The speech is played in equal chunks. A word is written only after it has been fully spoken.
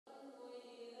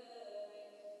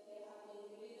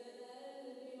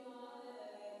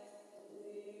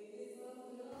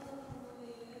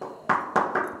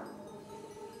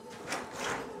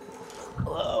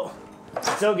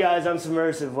What's up guys, I'm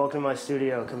Submersive. Welcome to my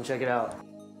studio. Come check it out.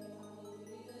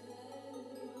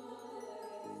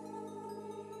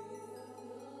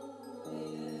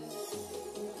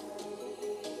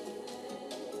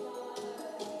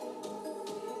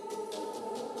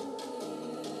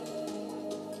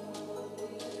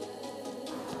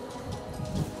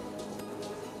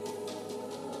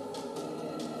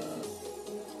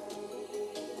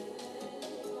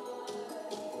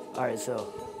 Alright,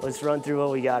 so let's run through what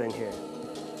we got in here.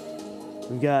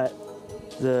 We've got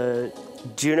the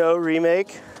Juno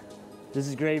remake. This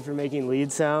is great for making lead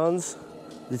sounds.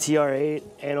 The TR8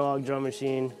 analog drum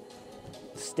machine,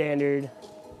 standard,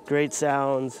 great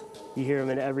sounds. You hear them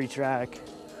in every track.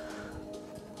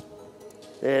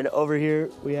 And over here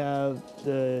we have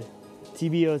the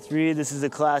TB03. This is a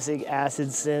classic acid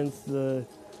synth, the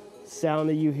sound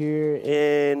that you hear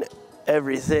in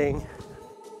everything.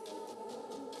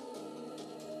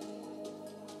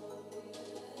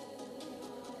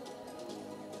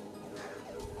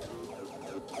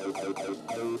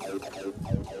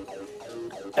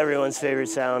 Everyone's favorite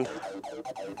sound.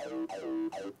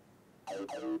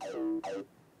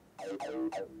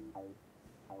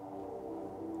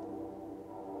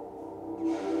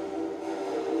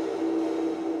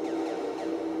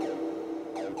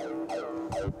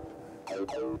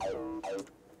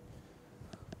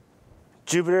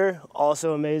 Jupiter,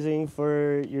 also amazing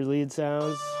for your lead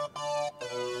sounds.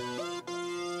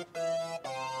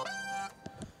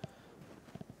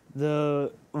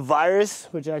 The Virus,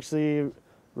 which actually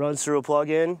runs through a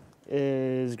plugin,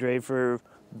 is great for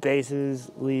basses,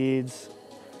 leads,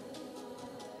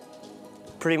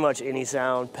 pretty much any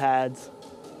sound, pads,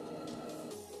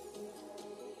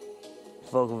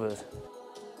 vocal booth.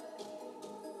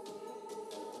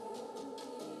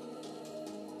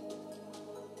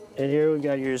 And here we've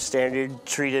got your standard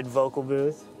treated vocal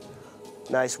booth,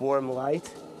 nice warm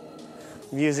light,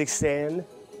 music stand,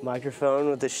 microphone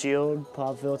with a shield,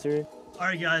 pop filter. All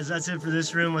right guys, that's it for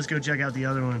this room. Let's go check out the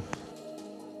other one.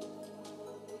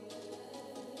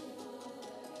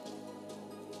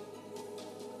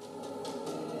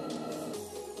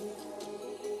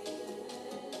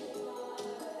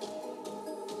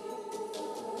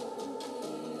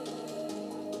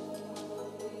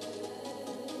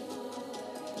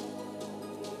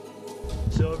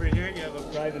 So over here you have a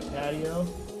private patio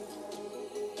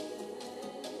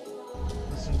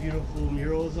with some beautiful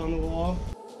murals on the wall.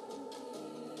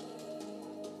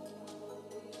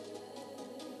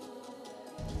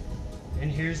 And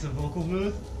here's the vocal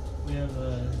booth. We have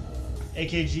a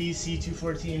AKG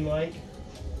C214 mic,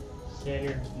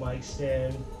 standard mic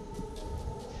stand,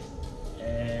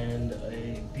 and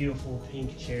a beautiful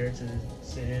pink chair to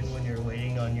sit in when you're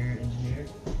waiting on your engineer.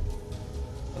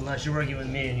 Unless you're working with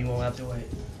me and you won't have to wait.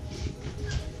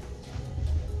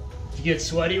 If you get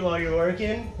sweaty while you're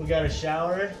working, we got a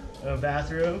shower and a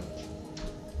bathroom.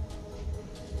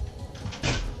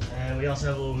 And we also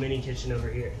have a little mini kitchen over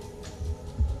here.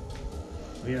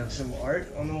 We have some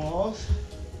art on the walls,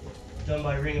 done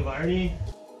by Ring of Irony.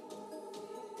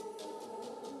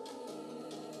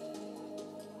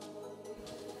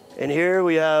 And here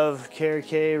we have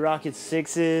KRK Rocket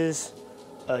 6s,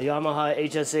 a Yamaha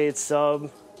HS8 sub,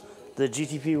 the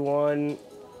GTP1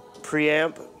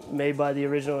 preamp made by the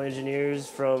original engineers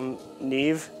from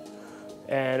Neve,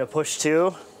 and a push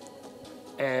 2,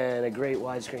 and a great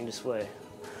widescreen display,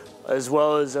 as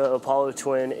well as a Apollo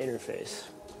Twin interface.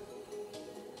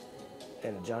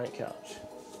 And a giant couch.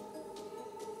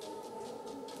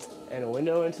 And a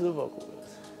window into the vocal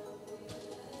booth.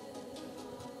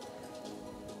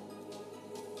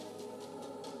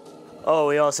 Oh,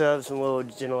 we also have some little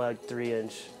Genelec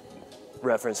 3-inch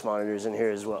reference monitors in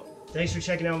here as well. Thanks for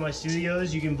checking out my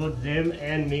studios. You can book them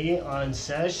and me on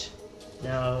Sesh.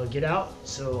 Now get out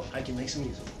so I can make some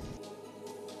music.